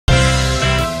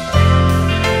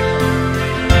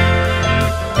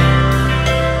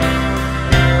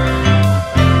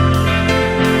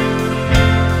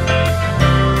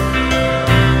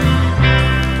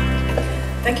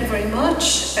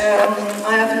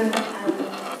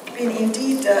been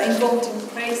indeed involved in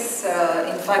PRACE,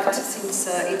 in fact, since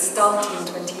its start in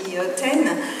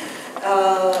 2010.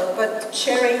 But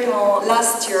chairing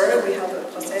last year, we have a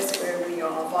process where we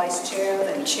are vice chair,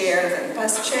 then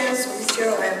past chair. So this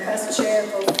year I am past chair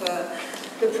of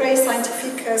the PRACE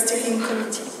Scientific Steering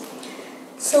Committee.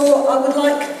 So I would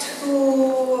like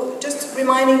to just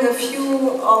reminding a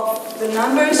few of the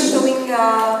numbers showing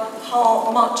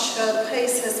how much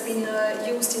PRACE has been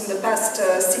used in the past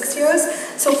 6 years.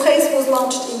 So PRACE was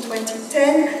launched in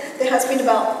 2010. There has been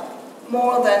about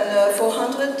more than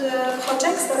 400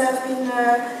 projects that have been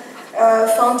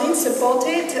funded,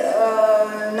 supported.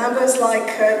 Numbers like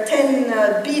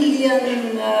 10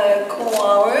 billion core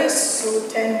hours, so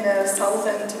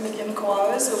 10,000 million core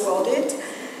hours awarded.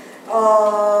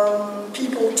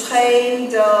 People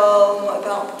trained,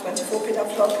 about 24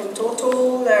 petaflop in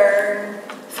total,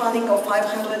 funding of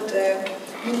 500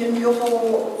 million euro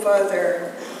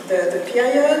over the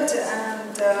period,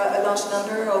 and a large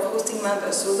number of hosting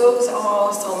members. So those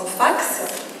are some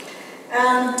facts.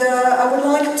 And I would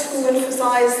like to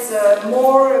emphasize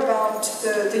more about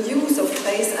the use of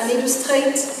PRACE and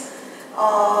illustrate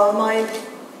my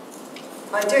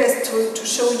idea is to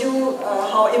show you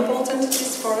how important it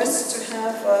is for us to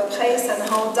have PRACE and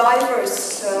how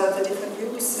diverse the different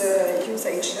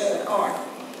usage are.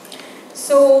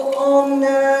 So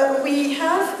we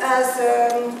have, as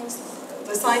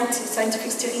the Scientific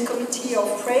Steering Committee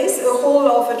of PRACE, a role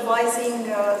of advising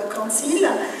the Council.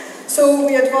 So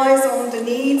we advise on the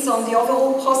needs, on the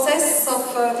overall process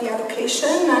of the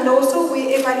allocation, and also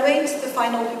we evaluate the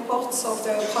final reports of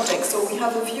the project. So we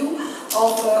have a view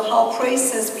of how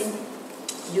PRACE has been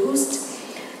used.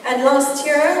 And last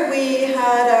year we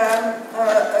had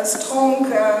a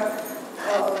strong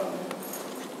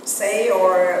say,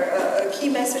 or a key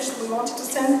message that we wanted to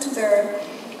send to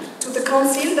the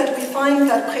Council, that we find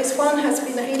that PRACE 1 has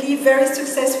been really very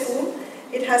successful.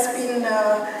 It has been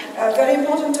very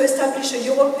important to establish a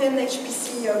European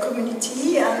HPC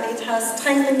community, and it has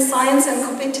strengthened science and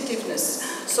competitiveness.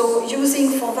 So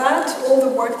using for that all the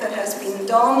work that has been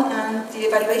done and the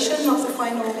evaluation of the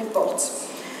final reports.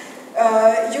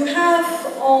 You have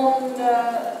on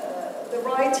the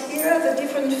right here the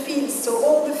different fields. So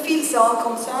all the fields are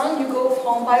concerned. You go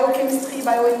from biochemistry,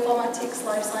 bioinformatics,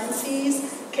 life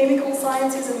sciences, chemical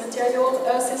sciences and materials,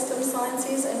 earth system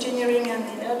sciences, engineering and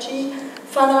energy,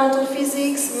 fundamental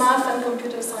physics, math and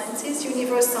computer sciences,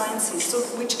 universe sciences, so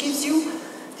which gives you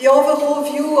the overall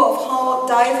view of how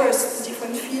diverse the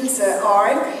different fields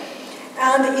are.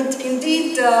 And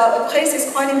indeed, PRACE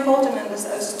is quite important and has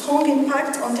a strong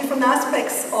impact on different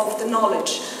aspects of the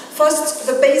knowledge. First,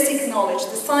 the basic knowledge,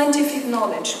 the scientific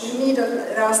knowledge.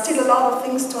 There are still a lot of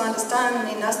things to understand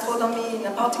in astronomy, in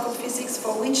particle physics,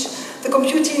 for which the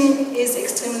computing is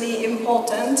extremely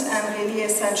important and really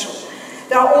essential.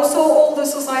 There are also all the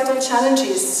societal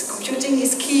challenges. Computing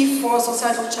is key for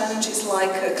societal challenges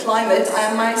like climate. I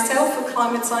am myself a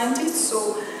climate scientist,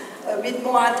 so a bit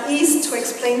more at ease to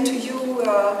explain to you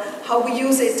how we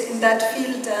use it in that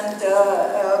field, and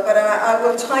but I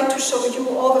will try to show you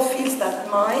all the fields that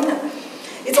mine.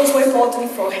 It's also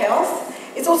important for health.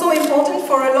 It's also important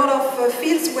for a lot of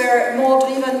fields where more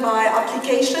driven by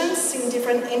applications in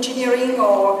different engineering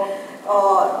or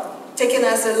taken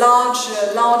as a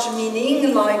large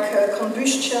meaning, like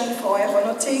combustion for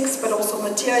aeronautics, but also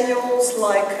materials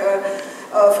like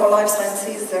for life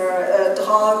sciences,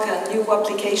 drug and new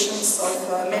applications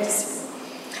of medicine.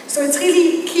 So it's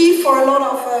really key for a lot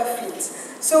of fields.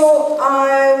 So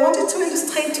I wanted to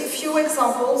illustrate a few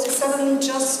examples. It's certainly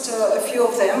just a few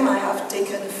of them. I have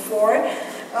taken 4,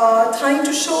 trying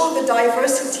to show the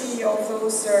diversity of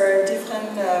those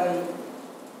different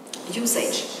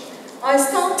usage. I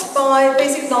start by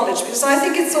basic knowledge, because I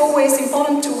think it's always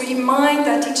important to remind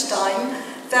at each time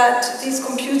that this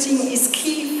computing is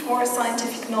key for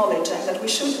scientific knowledge, and that we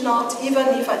should not, even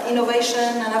if innovation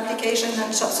and application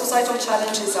and societal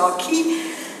challenges are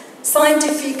key,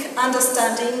 scientific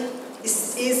understanding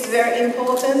is very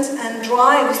important and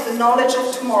drives the knowledge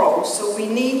of tomorrow. So we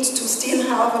need to still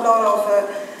have a lot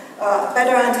of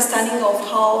better understanding of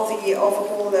how the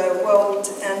overall world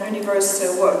and universe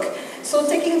work. So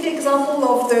taking the example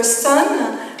of the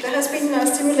sun, there has been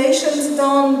simulations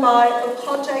done by a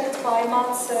project by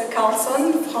Mats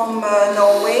Karlsson from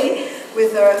Norway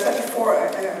with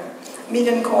 34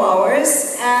 million core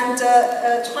hours, and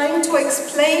trying to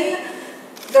explain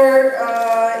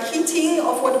the heating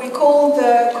of what we call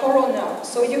the corona.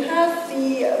 So you have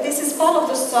this is part of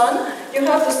the sun, you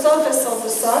have the surface of the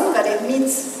sun that it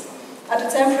meets at a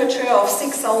temperature of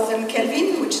 6,000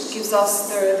 Kelvin, which gives us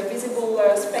the visible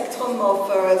spectrum of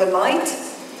the light.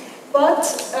 But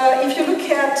if you look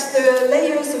at the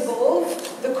layers above,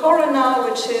 the corona,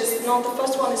 which is, not the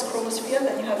first one is chromosphere,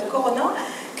 then you have the corona,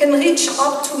 can reach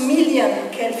up to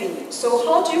 1,000,000 Kelvin. So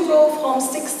how do you go from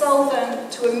 6,000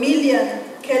 to 1,000,000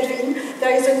 Kelvin?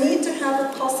 There is a need to have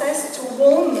a process to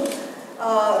warm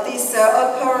this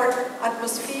upper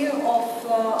atmosphere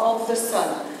of the sun.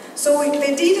 So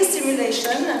they did a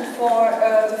simulation, and for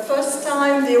the first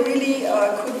time they really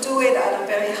could do it at a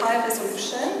very high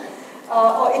resolution.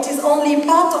 It is only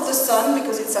part of the sun,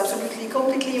 because it's absolutely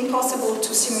completely impossible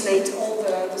to simulate all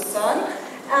the sun.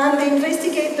 And they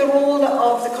investigate the role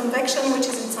of the convection, which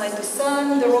is inside the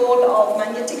sun, the role of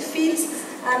magnetic fields,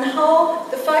 and how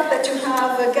the fact that you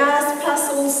have gas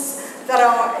parcels that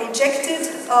are ejected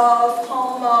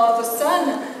from the sun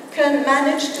can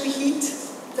manage to heat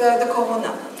the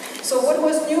corona. So what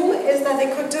was new is that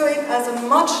they could do it as a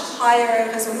much higher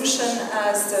resolution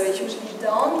as usually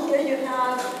done. Here you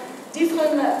have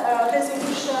different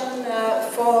resolution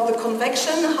for the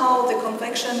convection, how the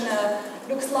convection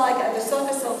looks like at the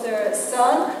surface of the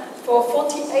sun for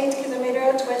 48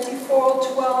 kilometers, 24,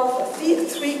 12,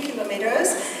 3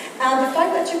 kilometers. And the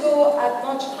fact that you go at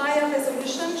much higher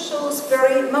resolution shows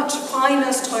very much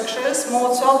finer structures,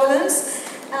 more turbulence,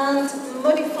 and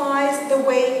modifies the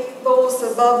way those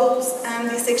bubbles and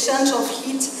this exchange of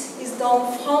heat is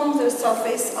done from the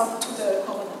surface up to the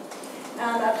corona.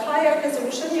 And at higher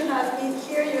resolution, you have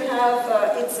here you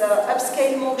have its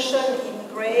upscale motion in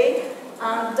gray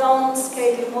and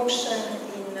downscale motion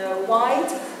in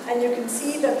white, and you can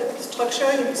see that the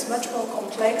structure is much more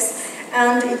complex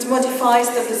and it modifies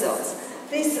the results.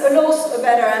 This allows a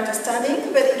better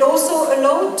understanding, but it also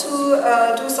allowed to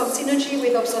do some synergy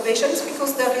with observations,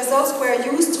 because the results were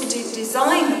used to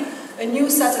design a new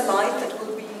satellite that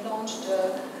will be launched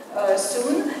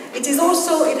soon. It is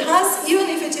also, it has, even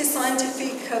if it is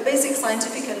scientific, basic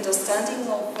scientific understanding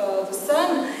of the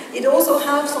sun, it also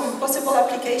has some possible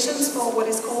applications for what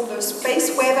is called the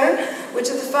space weather, which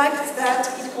is the fact that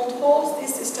it controls,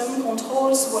 this system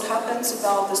controls what happens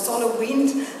about the solar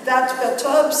wind that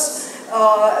perturbs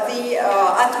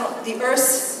the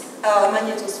Earth's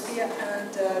magnetosphere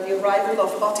and the arrival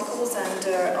of particles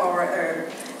and our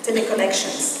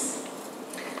teleconnections.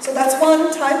 So that's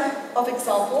one type of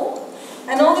example.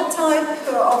 Another type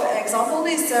of example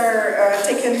is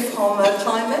taken from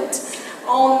climate.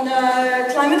 On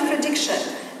climate prediction,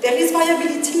 there is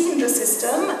variability in the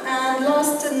system, and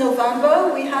last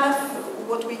November we have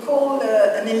what we call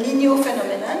an El Niño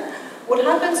phenomenon. What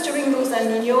happens during those El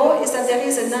Niño is that there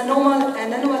is an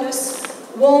anomalous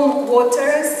warm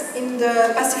waters in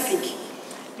the Pacific.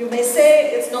 You may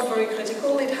say it's not very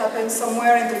critical, it happens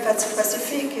somewhere in the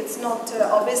Pacific, it's not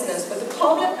our business. But the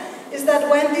problem is that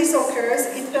when this occurs,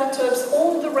 it perturbs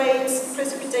all the rains,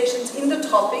 precipitations in the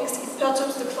tropics, it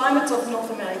perturbs the climate of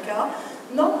North America,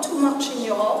 not too much in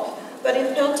Europe, but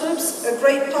it perturbs a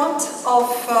great part of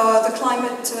the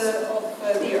climate of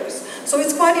the Earth. So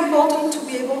it's quite important to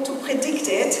be able to predict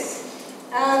it.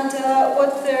 And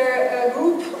what the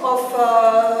group of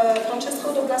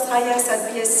Francesco Douglas Hayes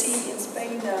at BSc in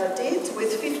Spain did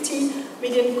with 50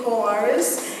 million core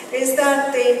hours is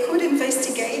that they could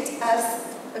investigate as,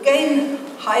 again,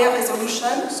 higher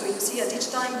resolution. So you see at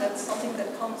each time that's something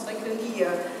that comes regularly,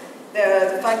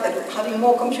 the fact that having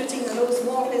more computing allows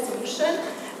more resolution.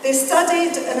 They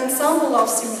studied an ensemble of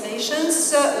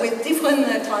simulations with different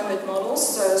climate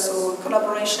models, so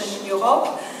collaboration in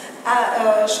Europe,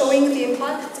 showing the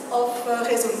impact of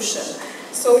resolution.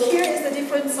 So here is the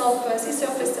difference of sea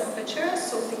surface temperature,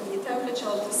 so the temperature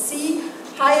of the sea,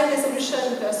 higher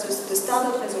resolution versus the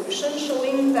standard resolution,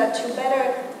 showing that you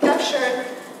better capture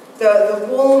the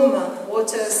warm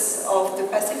waters of the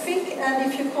Pacific.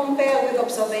 And if you compare with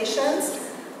observations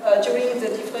during the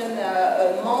different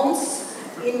months,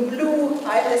 in blue,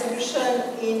 high resolution,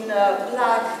 in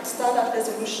black, standard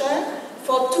resolution,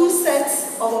 for two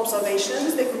sets of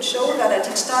observations, they could show that at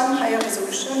each time, higher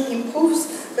resolution improves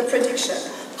the prediction.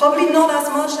 Probably not as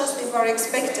much as they were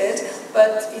expected,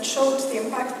 but it showed the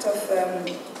impact of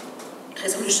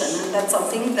resolution, and that's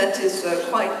something that is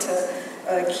quite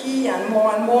key and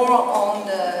more on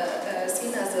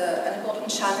seen as an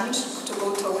important challenge to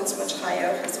go towards much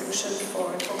higher resolution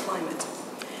for climate.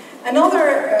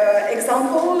 Another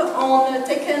example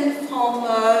taken from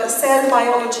cell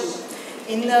biology.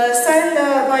 In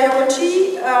cell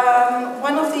biology,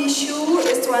 one of the issues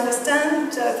is to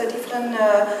understand the different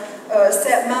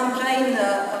cell membrane,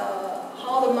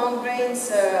 how the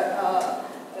membranes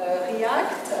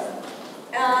react.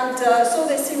 And so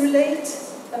they simulate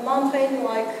a membrane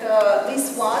like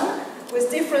this one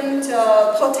with different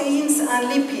proteins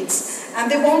and lipids. And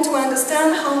they want to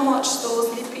understand how much those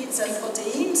lipids and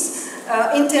proteins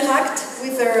interact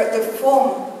with the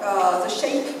form, the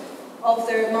shape of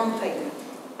the membrane.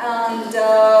 And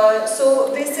so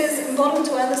this is important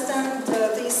to understand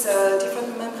these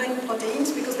different membrane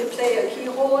proteins because they play a key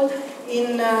role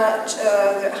in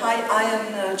the high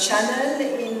ion channel,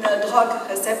 in drug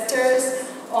receptors,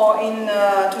 or in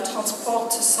to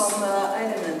transport some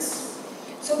elements.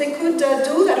 So they could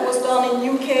do, that was done in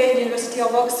UK, University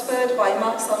of Oxford, by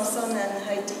Mark Sampson and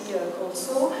Heidi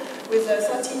Colso, with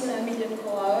 13 million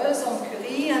core hours on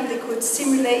Curie, and they could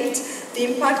simulate the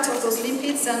impact of those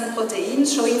lipids and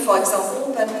proteins, showing, for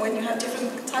example, that when you have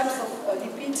different types of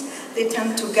lipids, they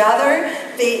tend to gather.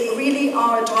 They really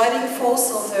are a driving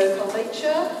force of the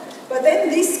curvature. But then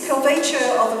this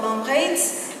curvature of the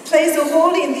membranes plays a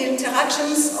role in the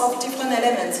interactions of different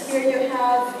elements. Here you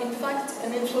have, in fact,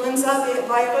 an influenza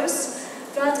virus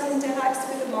that interacts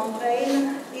with the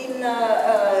membrane in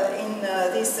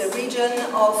this region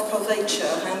of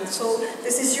curvature. And so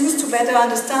this is used to better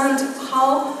understand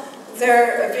how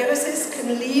their viruses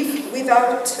can live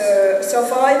without,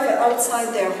 survive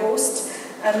outside their host,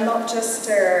 and not just,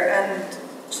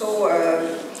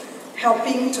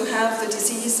 helping to have the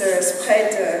disease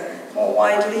spread more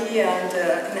widely and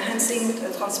enhancing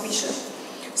transmission.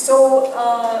 So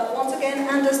once again,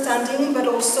 understanding, but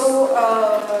also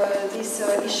this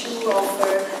issue of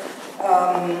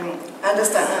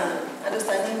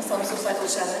understanding some societal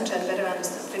challenge and better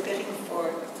preparing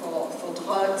for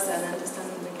drugs and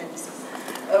understanding mechanisms.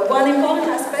 One important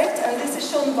aspect, and this is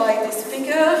shown by this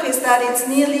figure, is that it's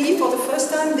nearly, for the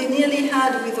first time, they nearly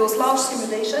had, with those large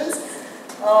simulations,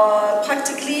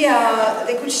 practically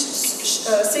they could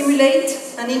simulate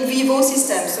an in vivo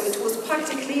system. So it was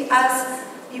practically as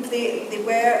if they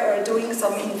were doing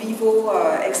some in vivo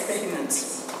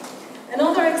experiments.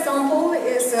 Another example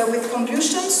is with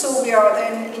combustion. So we are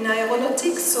then in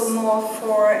aeronautics, so more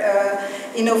for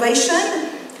innovation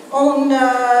on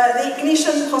the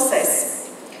ignition process.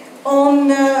 On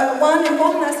one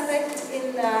important aspect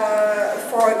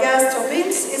for gas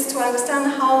turbines is to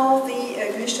understand how the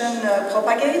ignition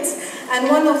propagates. And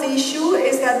one of the issues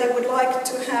is that they would like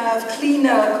to have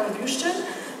cleaner combustion,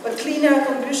 but cleaner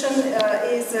combustion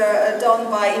is done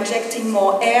by injecting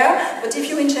more air. But if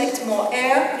you inject more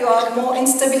air, you have more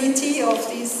instability of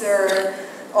these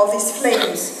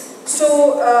flames.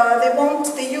 So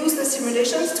they use the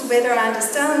simulations to better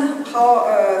understand how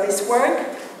this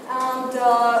works. And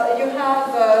you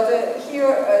have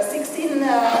here 16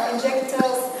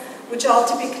 injectors, which are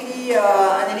typically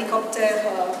an helicopter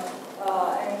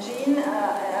engine,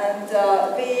 and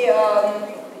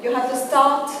you have the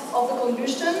start of the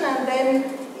combustion, and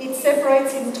then it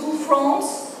separates in two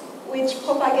fronts, which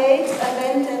propagate and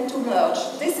then tend to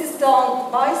merge. This is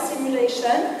done by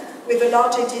simulation, with a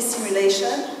large AD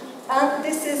simulation, and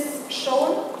this is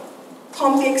shown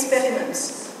from the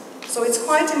experiments. So it's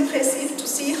quite impressive to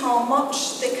see how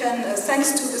much they can,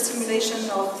 thanks to the simulation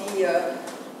of the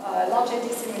large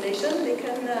AD simulation, they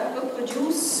can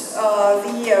reproduce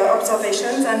the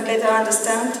observations and better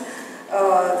understand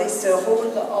this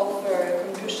role of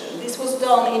combustion. This was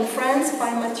done in France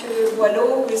by Mathieu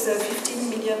Boileau with 15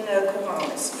 million core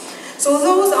hours. So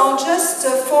those are just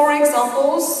 4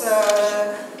 examples.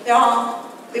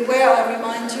 There were, I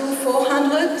remind you,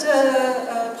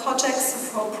 400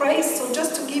 projects for PRACE, so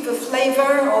just to give a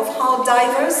flavor of how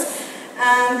diverse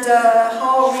and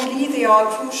how really they are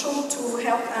crucial to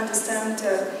help understand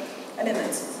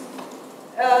elements.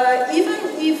 Even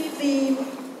if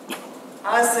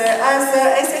as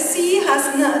SSE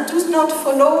does not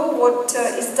follow what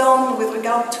is done with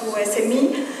regard to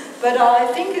SME, but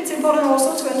I think it's important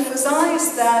also to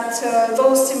emphasize that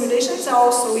those simulations are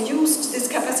also used, this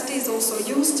capacity is also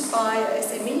used by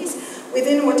SMEs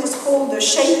within what is called the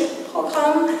SHAPE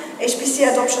program,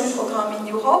 HPC Adoption Program in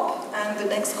Europe, and the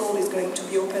next goal is going to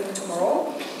be open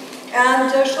tomorrow.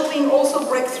 And showing also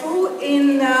breakthrough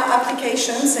in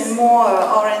applications and more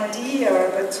R&D,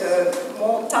 but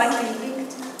more tightly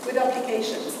linked with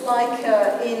applications, like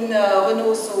in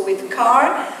Renault, so with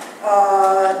car,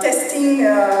 testing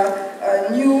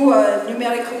new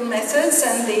numerical methods,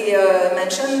 and they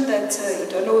mentioned that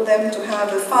it allowed them to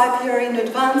have a 5 year in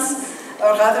advance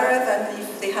rather than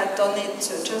if they had done it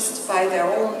just by their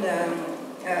own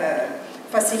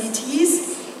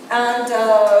facilities. And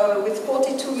with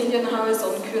 42 million hours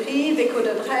on Curie, they could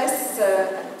address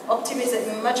optimize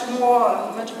much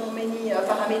more many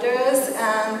parameters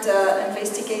and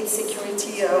investigate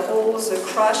security holes,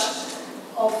 crash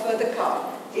of the car.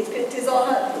 It has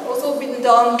also been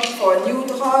done for new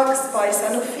drugs by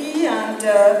Sanofi and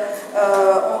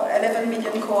 11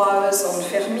 million core hours on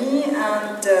Fermi,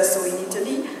 and so in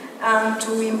Italy, and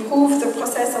to improve the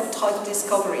process of drug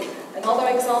discovery. Another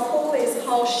example is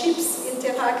how ships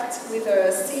interact with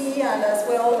the sea, and as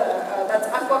well, that's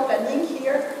aquaplaning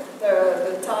here,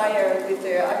 the tire with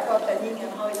the aquaplaning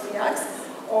and how it reacts,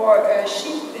 or a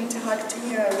ship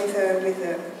interacting with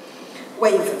a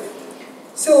wave.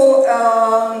 So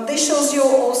this shows you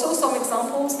also some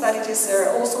examples that it is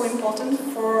also important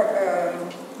for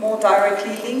more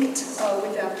directly linked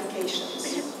with the applications.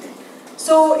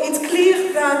 So it's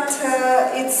clear that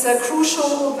it's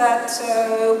crucial that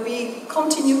we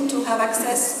continue to have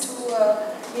access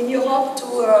to, in Europe, to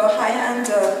high-end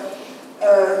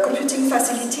computing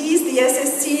facilities. The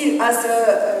SSC has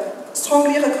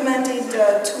strongly recommended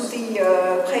to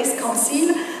the PRACE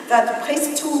Council that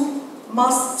PRACE 2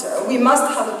 we must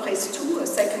have a PRACE 2, a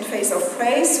second phase of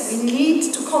PRACE. We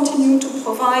need to continue to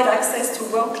provide access to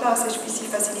world-class HPC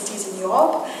facilities in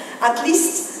Europe, at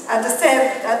least at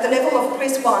the level of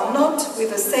PRACE 1, not with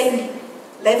the same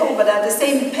level, but at the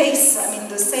same pace, I mean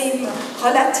the same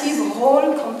relative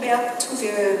role compared to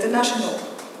the national.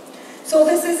 So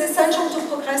this is essential to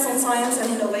progress on science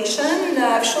and innovation.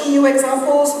 I've shown you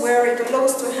examples where it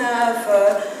allows to have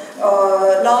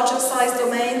larger size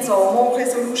domains or more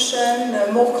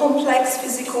resolution, more complex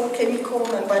physical, chemical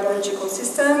and biological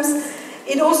systems.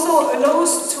 It also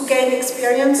allows to gain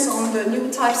experience on the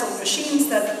new types of machines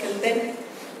that we can then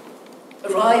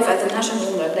arrive at the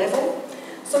national level.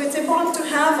 So it's important to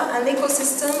have an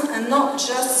ecosystem and not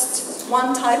just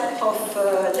one type of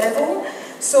level.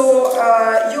 So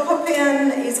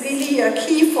European is really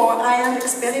key for high-end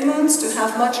experiments to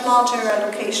have much larger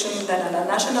allocation than at a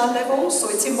national level. So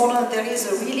it's important that there is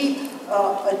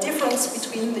a difference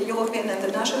between the European and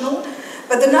the national.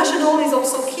 But the national is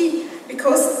also key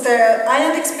because the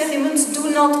high-end experiments do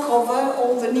not cover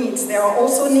all the needs. There are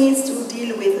also needs to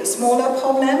deal with smaller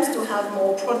problems, to have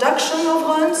more production of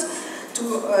runs, to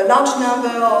a large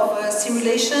number of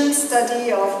simulations,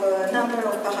 study of a number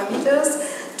of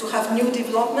parameters, to have new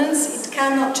developments. It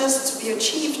cannot just be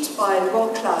achieved by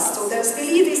world class. So there's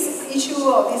really this issue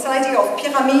of this idea of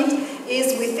pyramid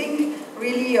is, we think,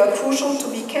 really crucial to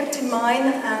be kept in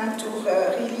mind and to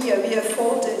really be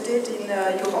afforded in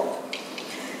Europe.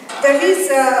 There is,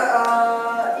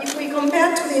 if we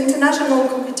compare to the international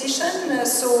competition,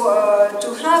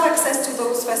 to have access to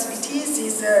those facilities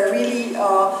is really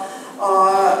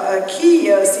key,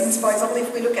 since, for example,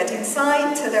 if we look at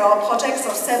InSight, there are projects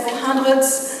of several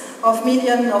hundreds of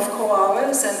millions of core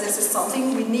hours, and this is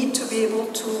something we need to be able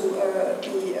to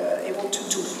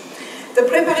do. The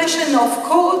preparation of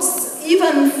codes,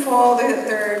 even for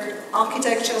the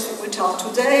architectures which are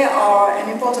today, are an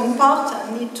important part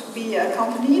and need to be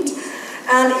accompanied.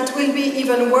 And it will be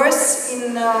even worse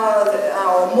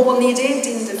or more needed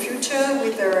in the future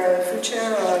with the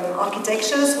future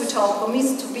architectures, which are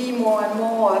promised to be more and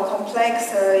more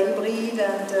complex, hybrid,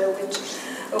 and which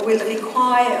will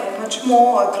require much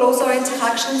more closer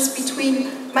interactions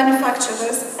between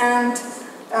manufacturers and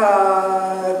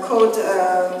code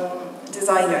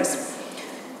designers.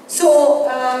 So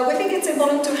we think it's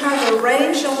important to have a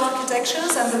range of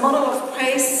architectures, and the model of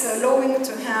PRACE allowing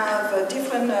to have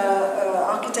different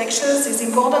architectures is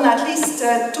important, at least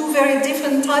two very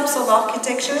different types of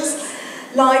architectures.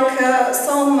 Like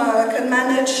some can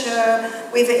manage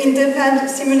with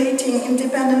simulating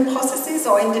independent processes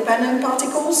or independent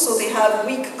particles, so they have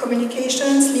weak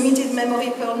communications, limited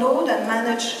memory per node, and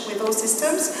manage with those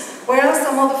systems. Whereas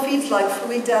some other fields like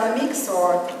fluid dynamics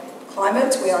or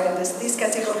climate, we are in this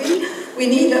category, we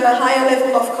need a higher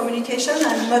level of communication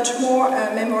and much more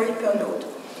memory per node.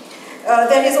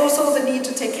 There is also the need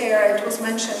to take care, it was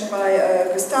mentioned by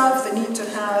Gustave, the need to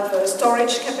have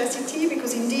storage capacity,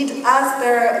 because indeed as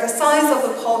the size of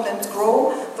the problems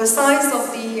grow, the size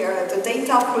of the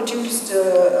data produced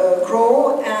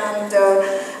grow, and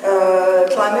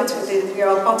climate, we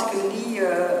are particularly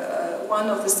one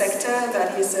of the sector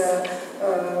that is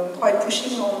quite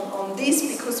pushing on this,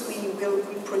 because we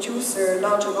produce a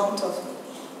large amount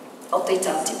of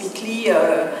data, typically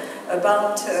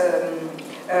about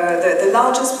the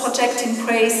largest project in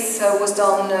PRACE was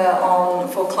done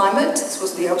for climate. This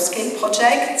was the Upscale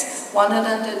project,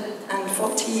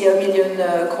 140 million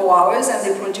core hours, and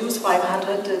they produced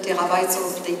 500 terabytes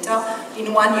of data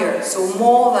in 1 year. So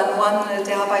more than 1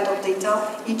 terabyte of data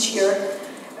each year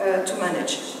to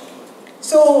manage.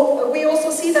 So we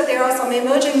also see that there are some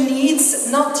emerging needs,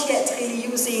 not yet really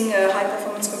using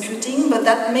high-performance computing, but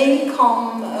that may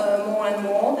come more and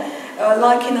more,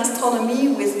 like in astronomy,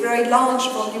 with very large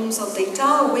volumes of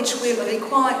data, which will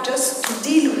require, just to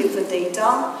deal with the data,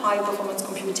 high-performance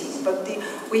computing. But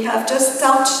we have just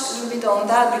touched a little bit on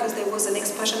that because there was an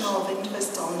expression of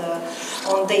interest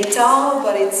on data,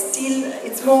 but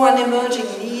it's more an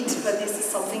emerging need, but this is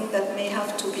something that may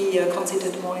have to be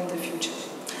considered more in the future.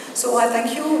 So I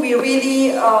thank you. We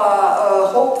really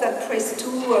hope that PRACE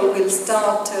 2 will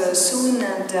start soon,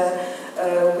 and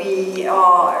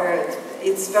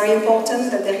it's very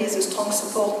important that there is a strong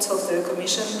support of the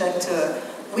Commission that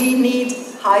we need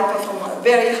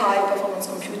very high performance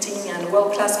computing and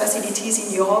world-class facilities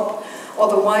in Europe.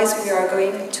 Otherwise, we are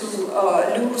going to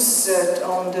lose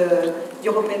on the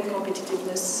European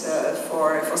competitiveness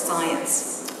for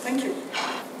science. Thank you.